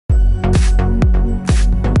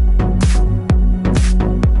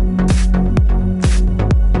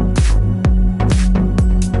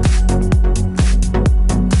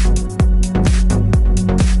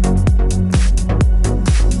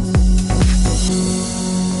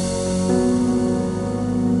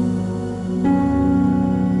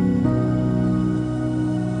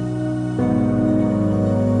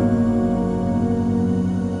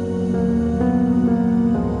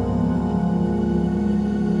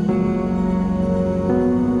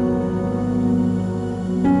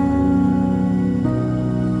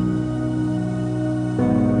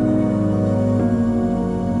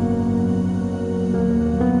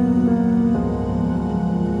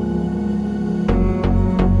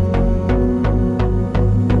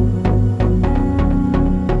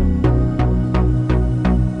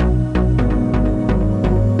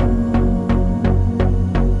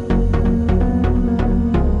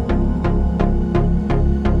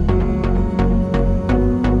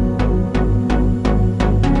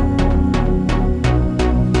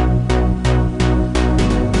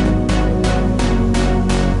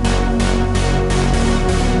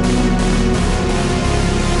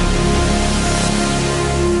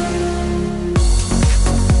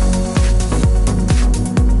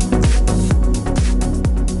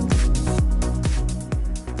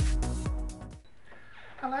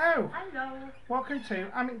welcome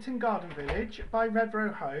to Amington Garden Village by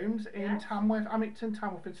Redrow Homes in Tamworth, Amington,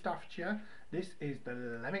 Tamworth in Staffordshire. This is the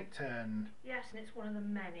Leamington. Yes, and it's one of the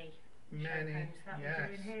many showhomes that we're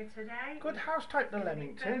doing here today. Good house type, the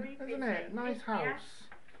Leamington, isn't it? Nice house.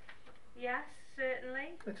 Yes,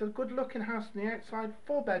 certainly. It's a good looking house on the outside.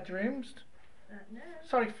 4 bedrooms. No.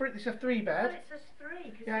 Sorry, it's a 3 bed. Well, it's a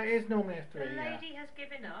 3. Yeah, it is normally a 3. The lady has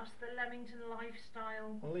given us the Leamington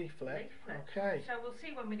Lifestyle leaflet. Okay. So we'll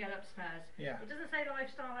see when we get upstairs. Yeah. It doesn't say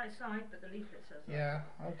lifestyle outside, but the leaflet says that. Yeah,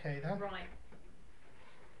 okay then. Right.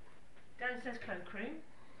 Downstairs cloakroom.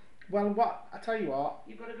 Well, I tell you what.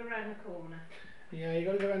 You've got to go round the corner. Yeah, you've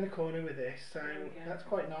got to go around the corner with this, so that's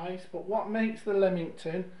quite nice. But what makes the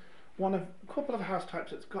Leamington one of a couple of house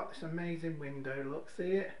types that's got this amazing window? Look,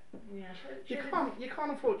 see it? Yeah. You can't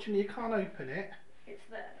unfortunately, you can't open it. It's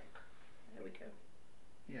there. There we go.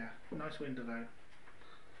 Yeah, nice window though.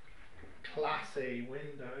 Classy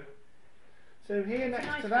window. So here it's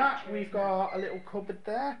next to that, we've got a little cupboard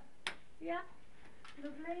there. Yeah.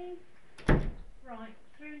 Lovely. Right,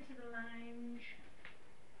 through into the lounge.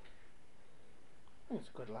 Oh, it's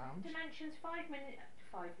a good lounge. Dimensions 5 metres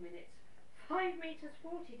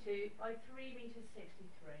 42 by 3 metres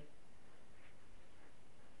 63.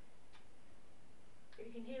 If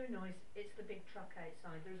you can hear a noise, it's the big truck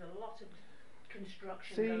outside. There's a lot of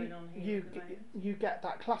construction going on here. You get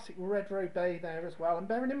that classic Redrow bay there as well. And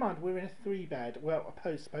bearing in mind we're in a 3 bed. Well,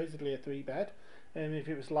 supposedly a 3 bed. If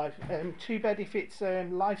it was 2 bed if it's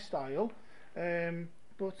lifestyle.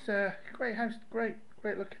 But great house, great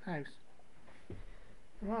looking house.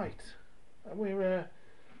 Right, we're.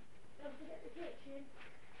 Don't forget the kitchen.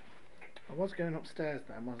 I was going upstairs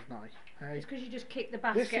then, wasn't I? It's because you just kicked the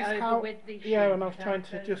basket over with the sheet. Yeah, and I was trying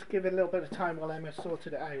to just give it a little bit of time while Emma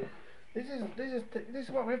sorted it out. This is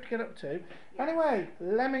what we have to get up to. Yes. Anyway,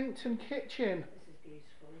 Leamington kitchen. This is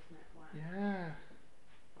beautiful, isn't it? Wow. Yeah.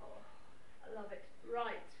 Oh, I love it.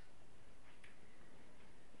 Right.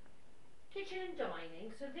 Kitchen and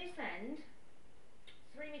dining. So this end,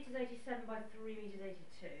 3 metres 87 by 3 metres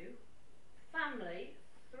 82. Family,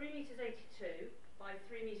 3 metres 82 by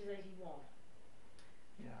 3 metres 81.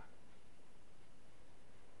 Yeah.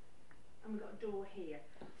 And we've got a door here.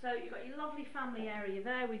 So you've got your lovely family area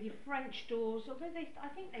there with your French doors, although I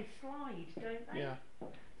think they slide, don't they? Yeah.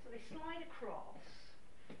 So they slide across.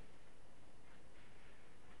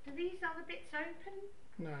 Do these other bits open?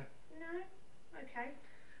 No. No? Okay.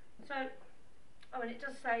 So, oh, and it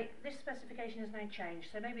does say this specification has now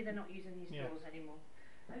changed, so maybe they're not using these doors anymore.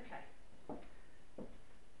 Okay.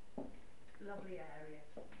 Lovely area.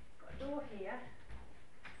 Got a door here.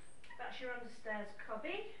 That's your understairs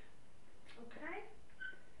cubby. Okay.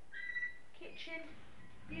 Kitchen,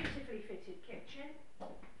 beautifully fitted kitchen.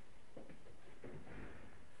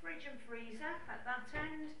 Fridge and freezer at that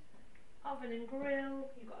end. Oven and grill.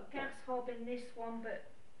 You've got a gas hob in this one, but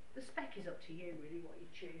the spec is up to you really what you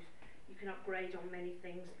choose. You can upgrade on many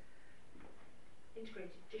things.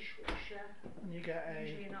 Integrated dishwasher. And you get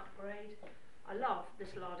usually an upgrade. I love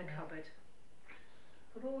this larder cupboard.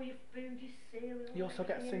 Put all your food, your cereal. You also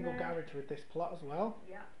get a single garage with this plot as well.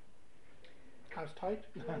 Yeah. House type.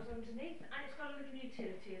 Doors underneath, and it's got a little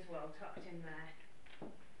utility as well tucked in there.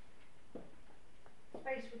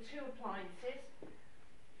 Space for 2 appliances.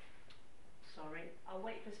 Sorry, I'll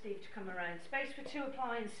wait for Steve to come around. Space for 2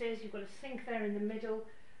 appliances. You've got a sink there in the middle.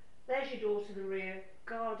 There's your door to the rear.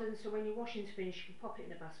 Garden, so when your washing's finished, you can pop it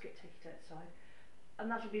in a basket, take it outside. And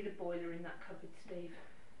that'll be the boiler in that cupboard, Steve.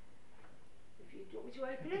 If you want me to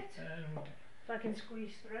open it, so I can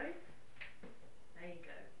squeeze through. There you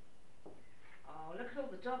go. Oh, look at all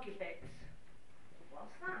the doggy bits.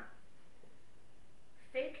 What's that?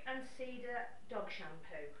 Fig and cedar dog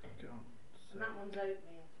shampoo. And that one's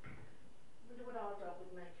oatmeal. Wonder what our dog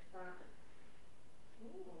would make of that.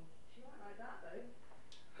 Ooh, she might like that though.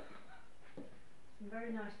 Some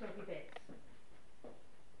very nice doggy bits.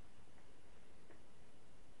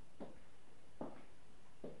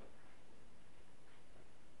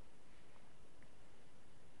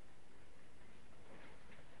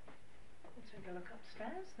 Let's have a look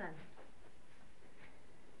upstairs then.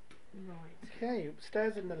 Right. Okay,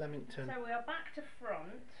 upstairs in the Leamington. So we are back to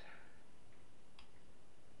front.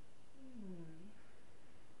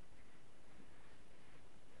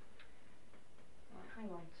 Right, hang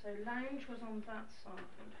on. So lounge was on that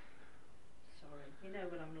side. Sorry, you know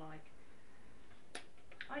what I'm like.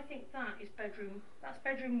 I think that is bedroom. That's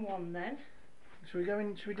bedroom 1 then. Should we go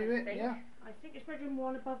in? Should we do it? Yeah. I think it's bedroom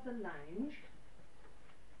 1 above the lounge.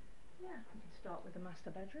 Yeah, we can start with the master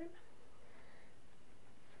bedroom.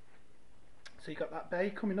 So you got that bay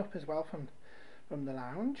coming up as well from the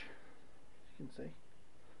lounge, as you can see.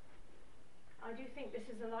 I do think this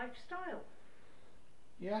is a lifestyle.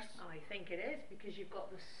 Yes. I think it is, because you've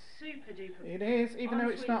got the super duper It is, even though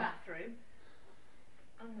it's ensuite not. bathroom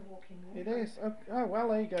and the walk-in It wardrobe. is. Oh, well,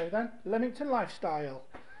 there you go then. Leamington Lifestyle.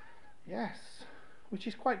 Yes. Which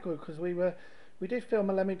is quite good, because we did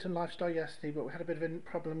film a Leamington Lifestyle yesterday, but we had a bit of a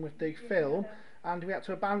problem with the film, and we had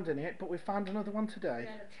to abandon it, but we found another one today. We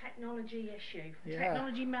had a technology issue. Yeah.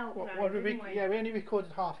 Technology meltdown, What didn't we? Yeah, we only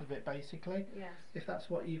recorded half of it, basically. Yes. If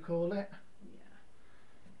that's what you call it.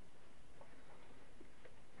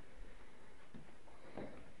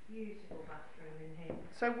 Beautiful bathroom in here.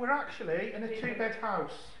 So we're actually in a 2-bed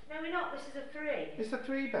house. No, we're not. This is a 3. It's a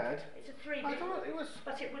 3-bed. It's a 3. I thought it was.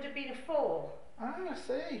 But it would have been a 4. Ah, I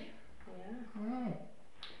see. Yeah. Oh.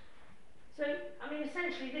 So, I mean,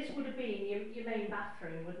 essentially, this would have been your main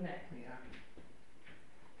bathroom, wouldn't it? Yeah.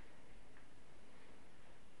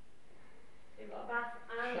 You've got a bath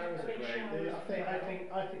and Showers a are big great.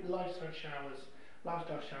 shower. I think lifestyle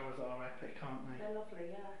showers are epic, aren't they? They're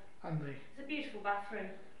lovely, yeah. And the It's a beautiful bathroom.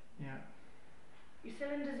 yeah. Your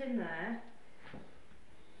cylinder's in there.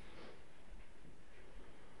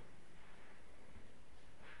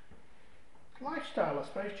 Lifestyle, I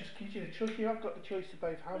suppose, just gives you the choice. You have got the choice of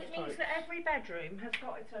both house It types. means that every bedroom has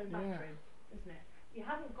got its own Yeah. bathroom, isn't it? You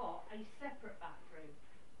haven't got a separate bathroom.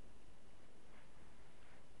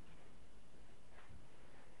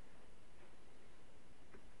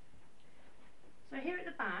 So here at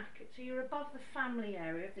the back, so you're above the family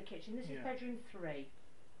area of the kitchen. This is Yeah. bedroom 3,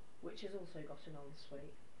 which has also got an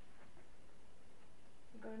ensuite.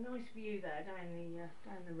 You've got a nice view there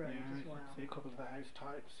down the road Yeah, as you can well. see a couple of the house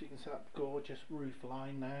types. You can see that gorgeous roof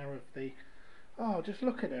line there of the. Oh, just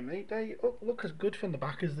look at them. They look as good from the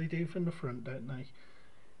back as they do from the front, don't they?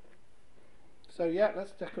 So yeah,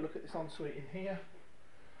 let's take a look at this ensuite in here.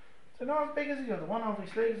 So not as big as the other one,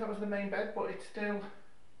 obviously, because that was the main bed, but it's still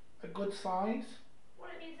a good size. Well,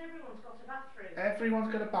 it means everyone's got a bathroom.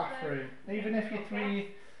 Everyone's got a bathroom, So, even if you're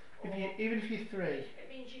 3. or Even if you're 3. it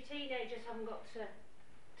means your teenagers haven't got to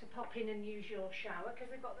pop in and use your shower because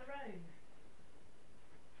they've got their own.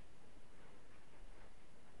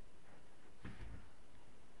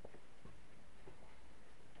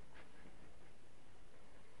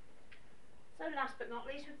 So last but not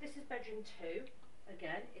least, this is bedroom 2.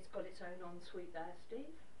 Again, it's got its own ensuite there,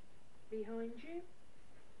 Steve, behind you.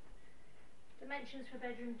 Dimensions for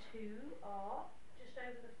bedroom 2 are just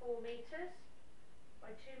over the 4 metres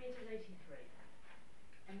by 2 metres 83.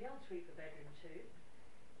 And the ensuite for bedroom 2,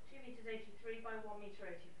 2 metres 83 by 1 metre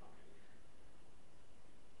 85.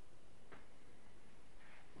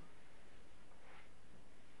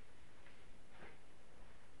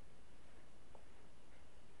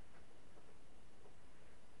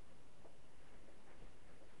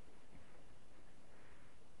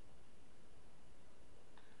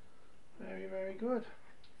 Very, very good.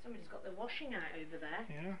 Somebody's got their washing out over there.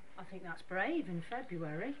 Yeah. I think that's brave in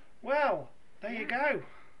February. Well, there you go.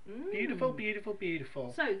 Mm. Beautiful, beautiful,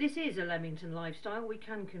 beautiful. So this is a Leamington Lifestyle, we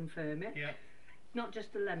can confirm it. Yeah. Not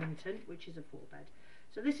just the Leamington, which is a 4-bed.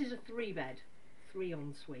 So this is a 3-bed, 3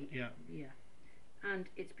 ensuite. Yeah. Yeah. And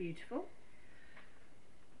it's beautiful.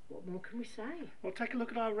 What more can we say? Well, take a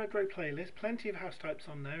look at our Redrow playlist. Plenty of house types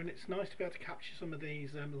on there, and it's nice to be able to capture some of these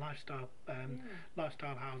lifestyle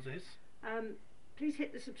houses. Please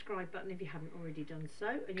hit the subscribe button if you haven't already done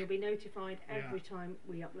so, and you'll be notified every time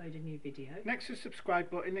we upload a new video. Next to the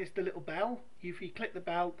subscribe button is the little bell. If you click the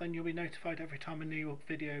bell, then you'll be notified every time a new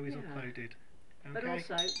video is uploaded. Okay? But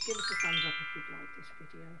also, give us a thumbs up if you'd like this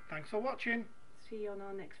video. Thanks for watching. See you on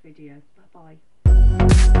our next video. Bye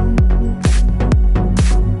bye.